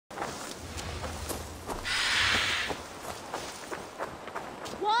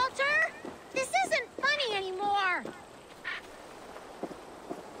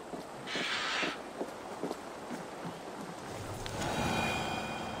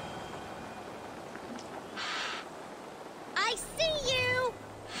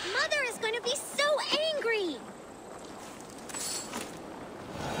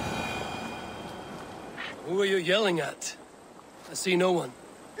yelling at? I see no one.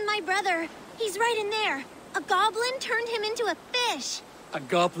 My brother. He's right in there. A goblin turned him into a fish. A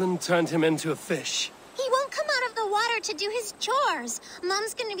goblin turned him into a fish. He won't come out of the water to do his chores.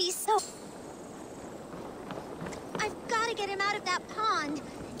 Mom's gonna be so... I've gotta get him out of that pond.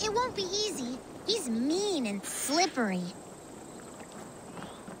 It won't be easy. He's mean and slippery.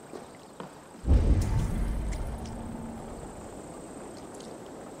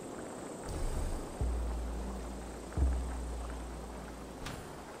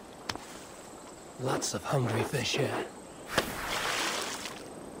 Lots of hungry fish here.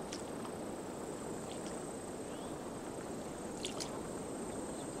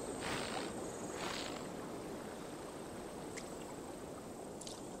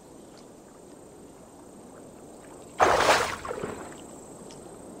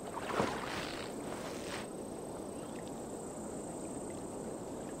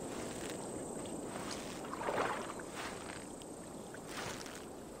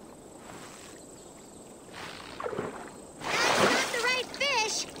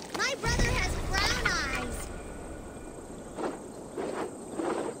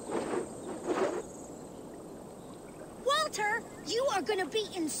 You are gonna be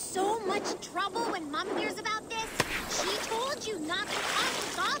in so much trouble when Mom hears about this. She told you not to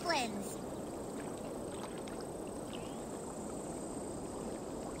talk to goblins.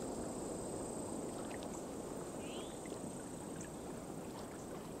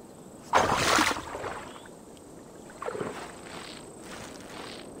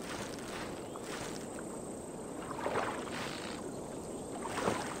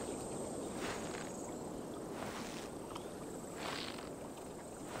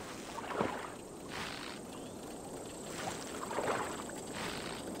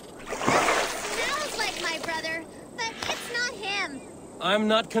 I'm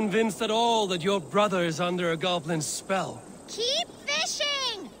not convinced at all that your brother is under a goblin's spell. Keep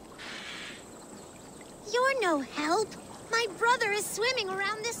fishing! You're no help. My brother is swimming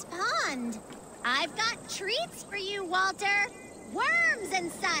around this pond. I've got treats for you, Walter. Worms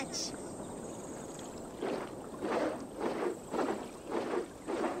and such.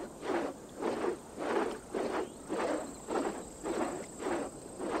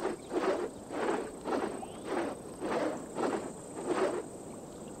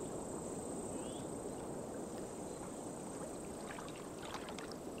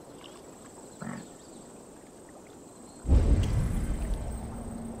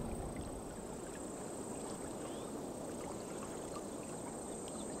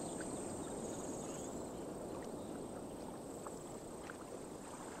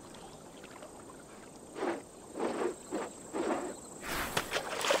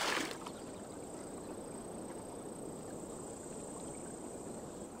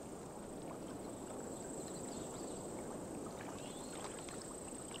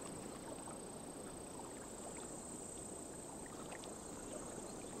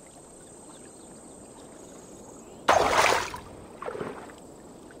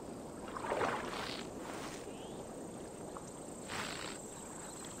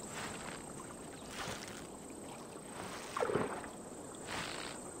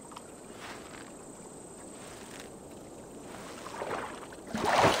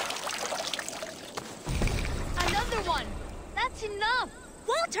 Enough!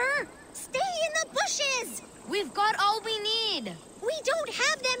 Walter! Stay in the bushes! We've got all we need! We don't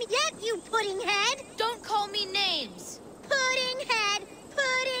have them yet, you pudding head! Don't call me names! Pudding head!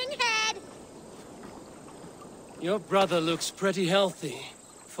 Pudding head! Your brother looks pretty healthy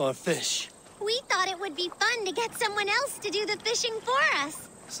for fish. We thought it would be fun to get someone else to do the fishing for us.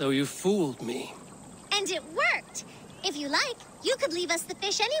 So you fooled me. And it worked! If you like, you could leave us the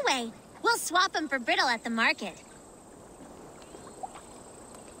fish anyway. We'll swap them for brittle at the market.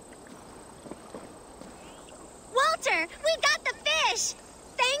 Walter, we got the fish!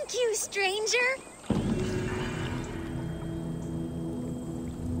 Thank you, stranger!